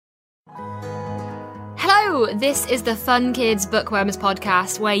Hello, this is the Fun Kids Bookworms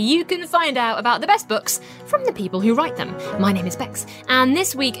podcast, where you can find out about the best books from the people who write them. My name is Bex, and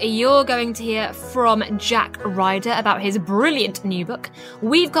this week you're going to hear from Jack Ryder about his brilliant new book.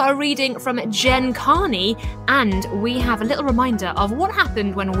 We've got a reading from Jen Carney, and we have a little reminder of what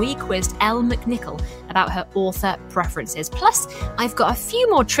happened when we quizzed Elle McNichol about her author preferences. Plus, I've got a few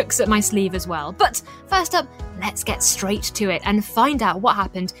more tricks up my sleeve as well. But first up, let's get straight to it and find out what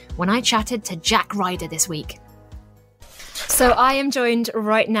happened when I chatted to Jack Ryder this week. So I am joined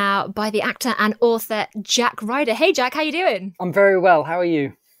right now by the actor and author Jack Ryder. Hey Jack, how you doing? I'm very well. How are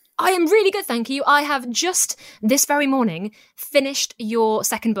you? I am really good, thank you. I have just this very morning finished your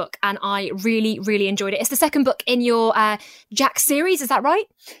second book, and I really, really enjoyed it. It's the second book in your Jack series, is that right?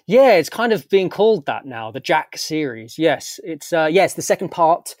 Yeah, it's kind of being called that now, the Jack series. Yes, it's the second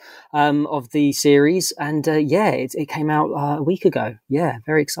part of the series, and it came out a week ago. Yeah,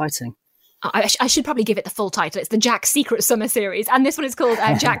 very exciting. I should probably give it the full title. It's the Jack Secret Summer series, and this one is called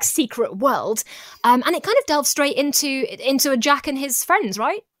Jack's Secret World, and it kind of delves straight into a Jack and his friends,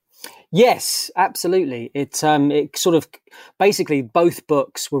 right? Yes, absolutely. It sort of basically both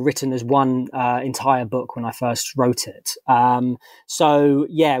books were written as one entire book when I first wrote it.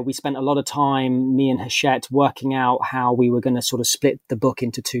 We spent a lot of time, me and Hachette, working out how we were going to sort of split the book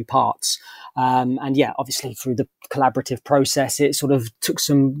into two parts. Obviously through the collaborative process, it sort of took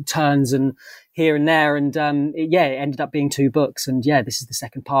some turns and here and there, and it ended up being two books. And this is the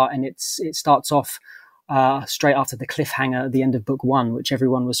second part, and it starts off straight after the cliffhanger at the end of book one, which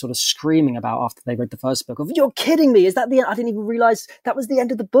everyone was sort of screaming about after they read the first book of, "You're kidding me, is that the end? I didn't even realize that was the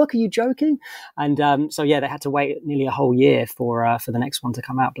end of the book. Are you joking?" And they had to wait nearly a whole year for the next one to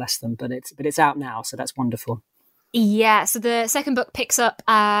come out, bless them, but it's out now, so that's wonderful. Yeah, so the second book picks up,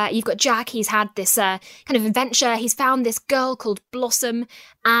 you've got Jack, he's had this kind of adventure, he's found this girl called Blossom,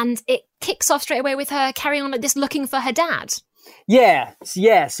 and it kicks off straight away with her carrying on like this, looking for her dad. Yeah.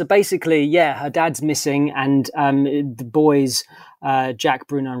 So basically, her dad's missing, and the boys, Jack,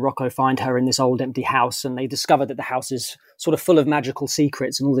 Bruno, and Rocco, find her in this old empty house, and they discover that the house is sort of full of magical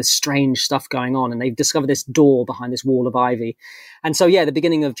secrets and all this strange stuff going on. And they've discovered this door behind this wall of ivy. And so, the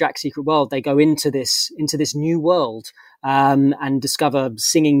beginning of Jack's Secret World, they go into this new world and discover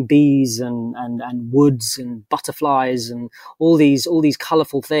singing bees and woods and butterflies and all these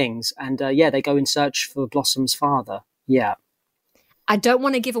colourful things. And they go in search for Blossom's father. Yeah. I don't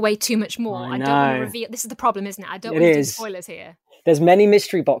want to give away too much more. I don't want to reveal. This is the problem, isn't it? I don't want to do spoilers here. There's many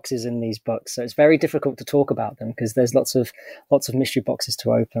mystery boxes in these books, so it's very difficult to talk about them because there's lots of mystery boxes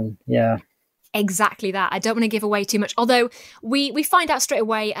to open. Yeah. Exactly that. I don't want to give away too much. Although we find out straight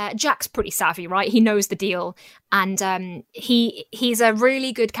away, Jack's pretty savvy, right? He knows the deal, and he's a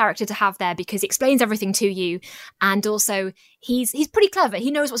really good character to have there because he explains everything to you, and also he's pretty clever.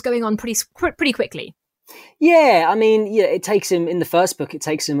 He knows what's going on pretty quickly. Yeah, I mean, it takes him in the first book. It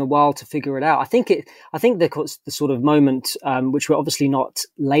takes him a while to figure it out. I think the sort of moment, which we're obviously not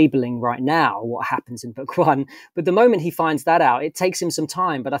labeling right now, what happens in book one, but the moment he finds that out, it takes him some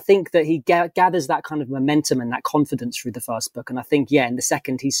time. But I think that he gathers that kind of momentum and that confidence through the first book. And I think, in the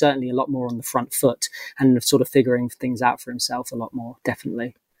second, he's certainly a lot more on the front foot and sort of figuring things out for himself a lot more,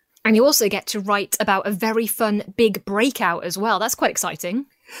 definitely. And you also get to write about a very fun big breakout as well. That's quite exciting.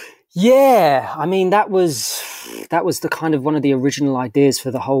 Yeah, I mean, that was the kind of one of the original ideas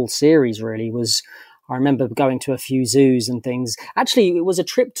for the whole series, really, was I remember going to a few zoos and things. Actually, it was a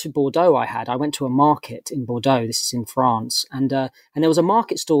trip to Bordeaux I had. I went to a market in Bordeaux, this is in France, and there was a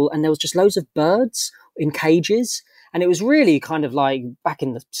market stall and there was just loads of birds in cages. And it was really kind of like back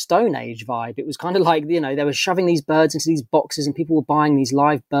in the Stone Age vibe. It was kind of like, they were shoving these birds into these boxes and people were buying these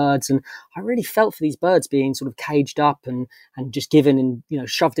live birds. And I really felt for these birds being sort of caged up and just given and,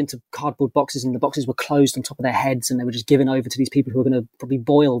 shoved into cardboard boxes, and the boxes were closed on top of their heads and they were just given over to these people who were going to probably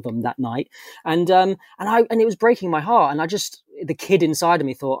boil them that night. And it was breaking my heart. And the kid inside of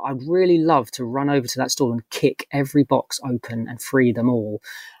me thought, I'd really love to run over to that stall and kick every box open and free them all.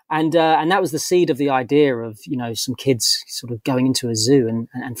 And that was the seed of the idea of, some kids sort of going into a zoo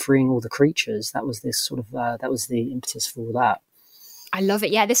and freeing all the creatures. That was this sort of, that was the impetus for all that. I love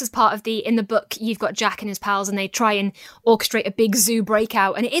it. Yeah, this is part of in the book, you've got Jack and his pals and they try and orchestrate a big zoo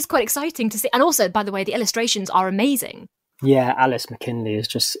breakout. And it is quite exciting to see. And also, by the way, the illustrations are amazing. Yeah, Alice McKinley is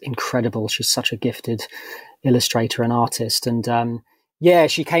just incredible. She's such a gifted illustrator and artist. And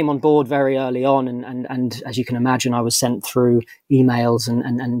she came on board very early on. And as you can imagine, I was sent through emails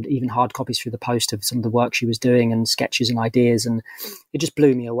and even hard copies through the post of some of the work she was doing and sketches and ideas. And it just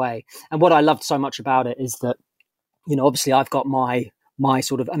blew me away. And what I loved so much about it is that, obviously I've got my my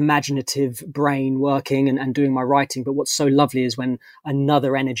sort of imaginative brain working and doing my writing. But what's so lovely is when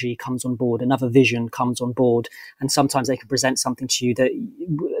another energy comes on board, another vision comes on board, and sometimes they can present something to you that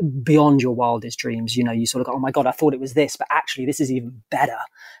beyond your wildest dreams. You know, you sort of go, oh my God, I thought it was this, but actually this is even better.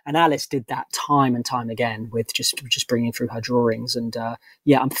 And Alice did that time and time again with just bringing through her drawings. And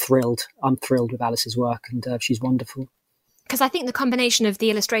I'm thrilled. I'm thrilled with Alice's work, and she's wonderful. Because I think the combination of the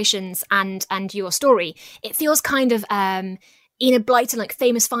illustrations and your story, it feels kind of Enid Blyton, like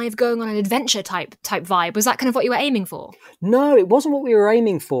Famous Five going on an adventure type vibe. Was that kind of what you were aiming for? No, it wasn't what we were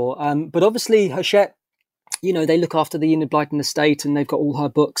aiming for. But obviously Hachette, you know, they look after the Enid Blyton estate and they've got all her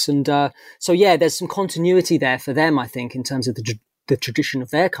books. And so, yeah, there's some continuity there for them, I think, in terms of the tradition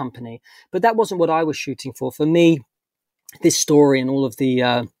of their company. But that wasn't what I was shooting for. For me, this story and all of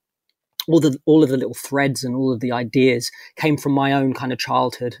the little threads and all of the ideas came from my own kind of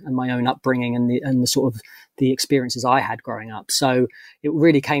childhood and my own upbringing and the sort of the experiences I had growing up. So it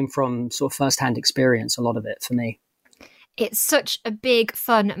really came from sort of firsthand experience, a lot of it for me. It's such a big,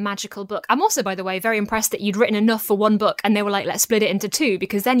 fun, magical book. I'm also, by the way, very impressed that you'd written enough for one book and they were like, let's split it into two,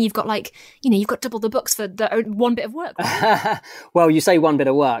 because then you've got you've got double the books for the one bit of work. Right? Well, you say one bit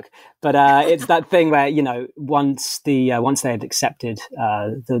of work, but it's that thing where, you know, once they had accepted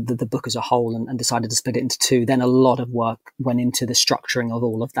the book as a whole and decided to split it into two, then a lot of work went into the structuring of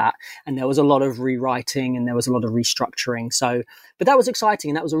all of that. And there was a lot of rewriting and there was a lot of restructuring. So, but that was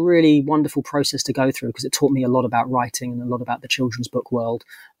exciting and that was a really wonderful process to go through because it taught me a lot about writing and a lot about the children's book world.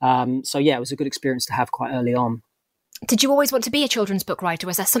 So yeah, it was a good experience to have quite early on. Did you always want to be a children's book writer?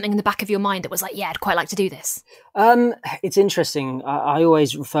 Was there something in the back of your mind that was like, yeah, I'd quite like to do this? It's interesting. I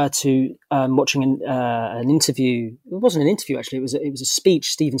always refer to watching an interview. It wasn't an interview, actually. It was a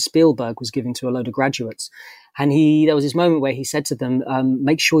speech Steven Spielberg was giving to a load of graduates. And there was this moment where he said to them,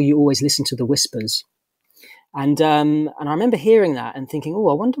 make sure you always listen to the whispers. And I remember hearing that and thinking, oh,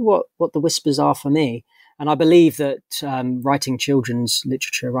 I wonder what the whispers are for me. And I believe that writing children's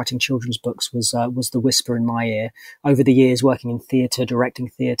literature, writing children's books was the whisper in my ear. Over the years, working in theatre, directing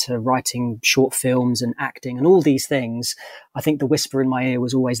theatre, writing short films and acting and all these things, I think the whisper in my ear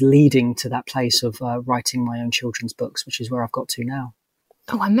was always leading to that place of writing my own children's books, which is where I've got to now.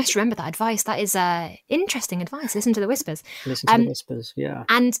 Oh, I must remember that advice. That is interesting advice. Listen to the whispers. Listen to the whispers, yeah.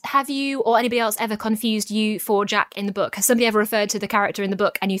 And have you or anybody else ever confused you for Jack in the book? Has somebody ever referred to the character in the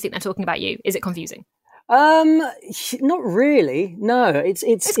book and you think they're talking about you? Is it confusing? Not really. No, it's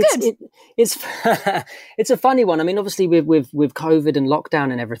it's a funny one. I mean, obviously with COVID and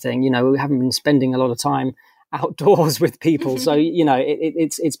lockdown and everything, you know, we haven't been spending a lot of time outdoors with people. So, you know,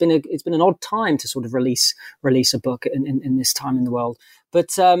 it's been an odd time to sort of release a book in this time in the world.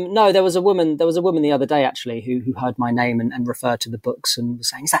 But no, there was a woman the other day actually who heard my name and referred to the books and was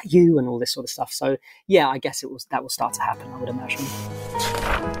saying, "Is that you?" and all this sort of stuff. So yeah, I guess that will start to happen, I would imagine.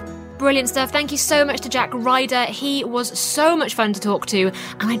 Brilliant stuff. Thank you so much to Jack Ryder. He was so much fun to talk to,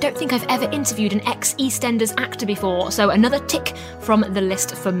 and I don't think I've ever interviewed an ex-EastEnders actor before, so another tick from the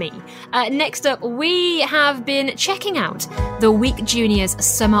list for me. Next up, we have been checking out the Week Juniors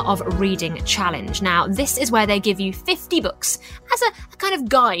Summer of Reading Challenge. Now, this is where they give you 50 books as a kind of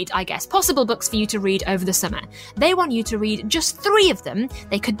guide, I guess, possible books for you to read over the summer. They want you to read just 3 of them.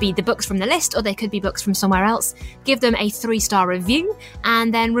 They could be the books from the list, or they could be books from somewhere else. Give them a 3-star review,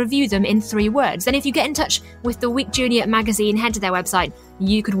 and then review them in 3 words. Then if you get in touch with the Week Junior magazine, head to their website,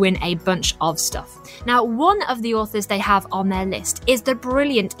 you could win a bunch of stuff. Now, one of the authors they have on their list is the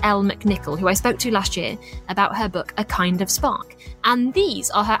brilliant Elle McNicoll, who I spoke to last year about her book, A Kind of Spark. And these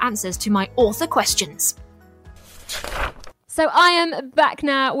are her answers to my author questions. So I am back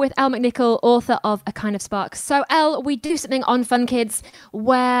now with Elle McNicoll, author of A Kind of Spark. So Elle, we do something on Fun Kids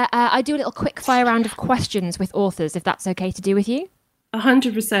where I do a little quick fire round of questions with authors, if that's okay to do with you.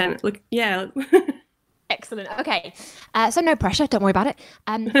 100%. Look, yeah. Excellent. Okay. So no pressure. Don't worry about it.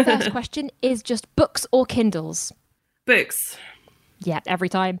 First question is just books or Kindles? Books. Yeah, every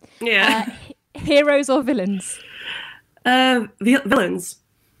time. Yeah. Heroes or villains? Villains.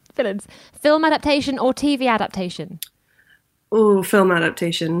 Villains. Film adaptation or TV adaptation? Oh, film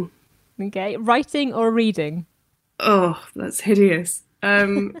adaptation. Okay. Writing or reading? Oh, that's hideous.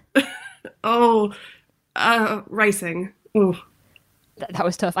 Writing. Oh. That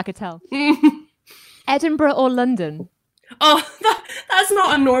was tough, I could tell. Edinburgh or London? Oh, that's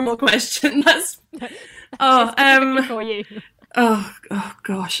not a normal question. That's for you. Oh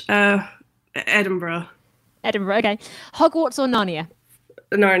gosh. Edinburgh. Edinburgh, okay. Hogwarts or Narnia?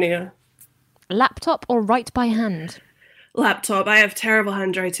 Narnia. Laptop or write by hand? Laptop. I have terrible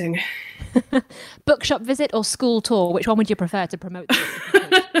handwriting. Bookshop visit or school tour? Which one would you prefer to promote?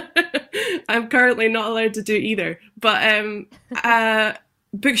 I'm currently not allowed to do either. But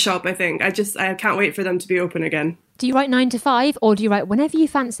bookshop, I think. I can't wait for them to be open again. Do you write 9 to 5 or do you write whenever you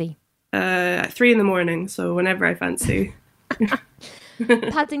fancy? 3 a.m, so whenever I fancy.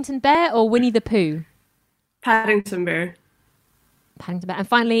 Paddington Bear or Winnie the Pooh? Paddington Bear. Paddington Bear. And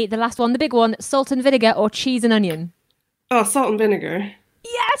finally, the last one, the big one, salt and vinegar or cheese and onion? Oh, salt and vinegar.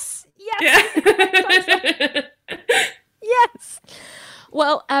 Yes! Yeah. Yes!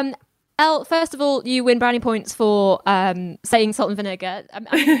 Well, Elle, first of all, you win brownie points for saying salt and vinegar.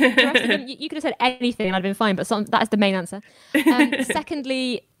 The rest of them, you could have said anything and I'd been fine, but that is the main answer.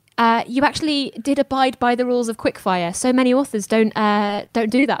 Secondly, you actually did abide by the rules of quickfire. So many authors don't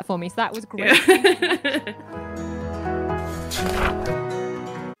do that for me, so that was great. Yeah.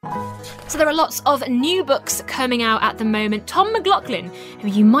 So there are lots of new books coming out at the moment. Tom McLaughlin, who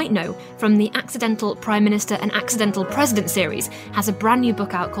you might know from the Accidental Prime Minister and Accidental President series, has a brand new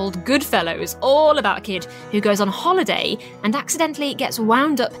book out called Goodfellows, all about a kid who goes on holiday and accidentally gets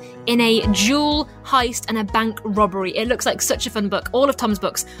wound up in a jewel heist and a bank robbery. It looks like such a fun book. All of Tom's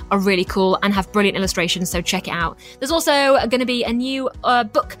books are really cool and have brilliant illustrations, so check it out. There's also going to be a new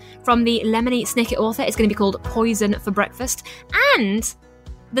book from the Lemony Snicket author. It's going to be called Poison for Breakfast. And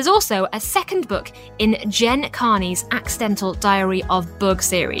there's also a second book in Jen Carney's Accidental Diary of Bug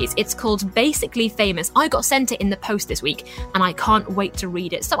series. It's called Basically Famous. I got sent it in the post this week and I can't wait to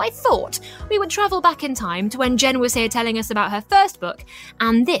read it. So I thought we would travel back in time to when Jen was here telling us about her first book,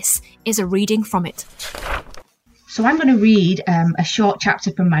 and this is a reading from it. So I'm going to read a short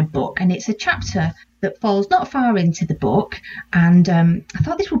chapter from my book, and it's a chapter that falls not far into the book, and I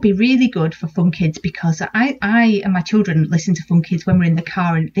thought this would be really good for Fun Kids because I and my children listen to Fun Kids when we're in the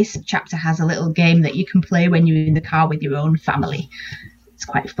car, and this chapter has a little game that you can play when you're in the car with your own family. It's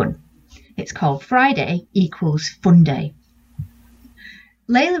quite fun. It's called Friday Equals Fun Day.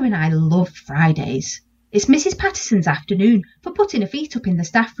 Layla and I love Fridays. It's Mrs. Patterson's afternoon for putting her feet up in the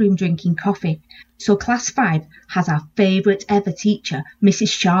staff room drinking coffee, so Class 5 has our favourite ever teacher, Mrs.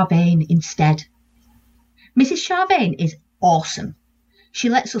 Charvain, instead. Mrs. Charvain is awesome. She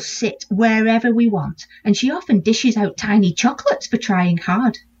lets us sit wherever we want, and she often dishes out tiny chocolates for trying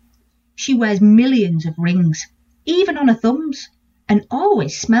hard. She wears millions of rings, even on her thumbs, and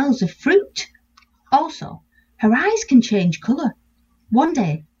always smells of fruit. Also, her eyes can change colour. One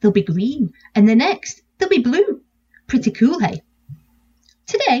day they'll be green, and the next they'll be blue. Pretty cool, hey?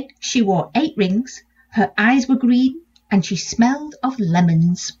 Today she wore 8 rings, her eyes were green, and she smelled of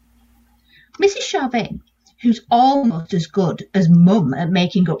lemons. Mrs. Charvain, who's almost as good as Mum at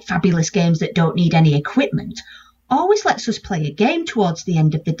making up fabulous games that don't need any equipment, always lets us play a game towards the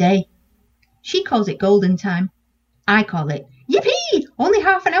end of the day. She calls it golden time. I call it, yippee, only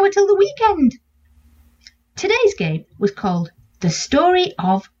half an hour till the weekend. Today's game was called The Story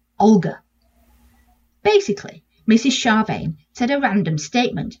of Olga. Basically, Mrs. Charvain said a random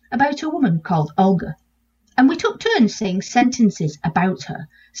statement about a woman called Olga, and we took turns saying sentences about her,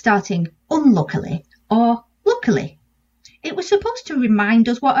 starting unluckily or luckily. It was supposed to remind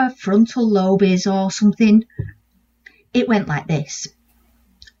us what her frontal lobe is or something. It went like this.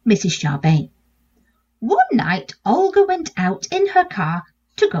 Mrs. Charvain. One night, Olga went out in her car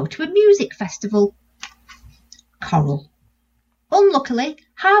to go to a music festival. Coral. Unluckily,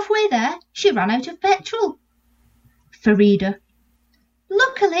 halfway there, she ran out of petrol. Farida.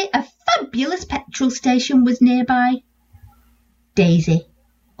 Luckily, a fabulous petrol station was nearby. Daisy.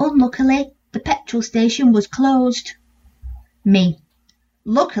 Unluckily, the petrol station was closed. Me.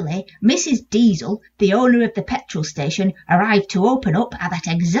 Luckily, Mrs. Diesel, the owner of the petrol station, arrived to open up at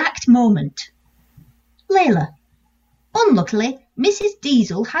that exact moment. Layla. Unluckily, Mrs.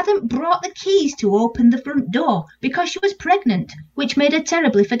 Diesel hadn't brought the keys to open the front door because she was pregnant, which made her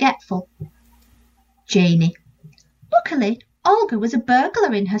terribly forgetful. Janie. Luckily, Olga was a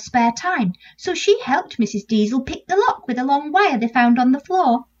burglar in her spare time, so she helped Mrs. Diesel pick the lock with a long wire they found on the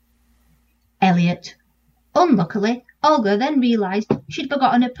floor. Elliot. Unluckily, Olga then realised she'd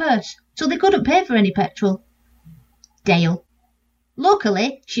forgotten her purse, so they couldn't pay for any petrol. Dale.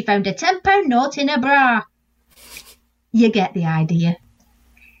 Luckily, she found a £10 note in her bra. You get the idea.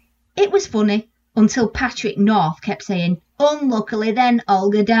 It was funny until Patrick North kept saying, unluckily then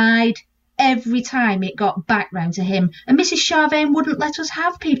Olga died, every time it got back round to him, and Mrs. Charvain wouldn't let us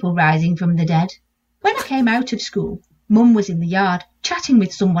have people rising from the dead. When I came out of school, Mum was in the yard, chatting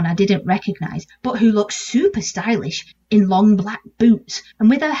with someone I didn't recognise, but who looked super stylish, in long black boots, and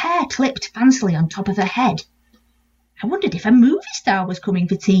with her hair clipped fancily on top of her head. I wondered if a movie star was coming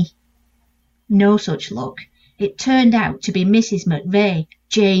for tea. No such luck. It turned out to be Mrs. McVeigh,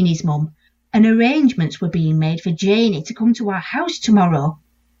 Janie's mum, and arrangements were being made for Janie to come to our house tomorrow.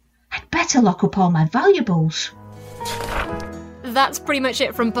 I'd better lock up all my valuables. That's pretty much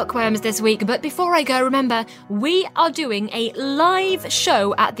it from Bookworms this week, but before I go, remember, we are doing a live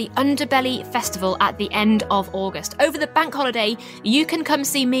show at the Underbelly Festival at the end of August. Over the bank holiday, you can come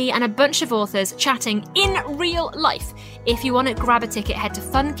see me and a bunch of authors chatting in real life. If you want to grab a ticket, head to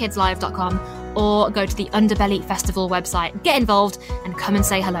funkidslive.com or go to the Underbelly Festival website. Get involved and come and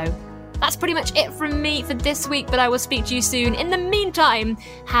say hello. That's pretty much it from me for this week, but I will speak to you soon. In the meantime,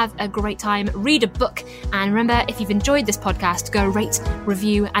 have a great time, read a book, and remember, if you've enjoyed this podcast, go rate,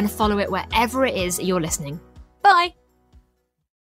 review, and follow it wherever it is you're listening. Bye!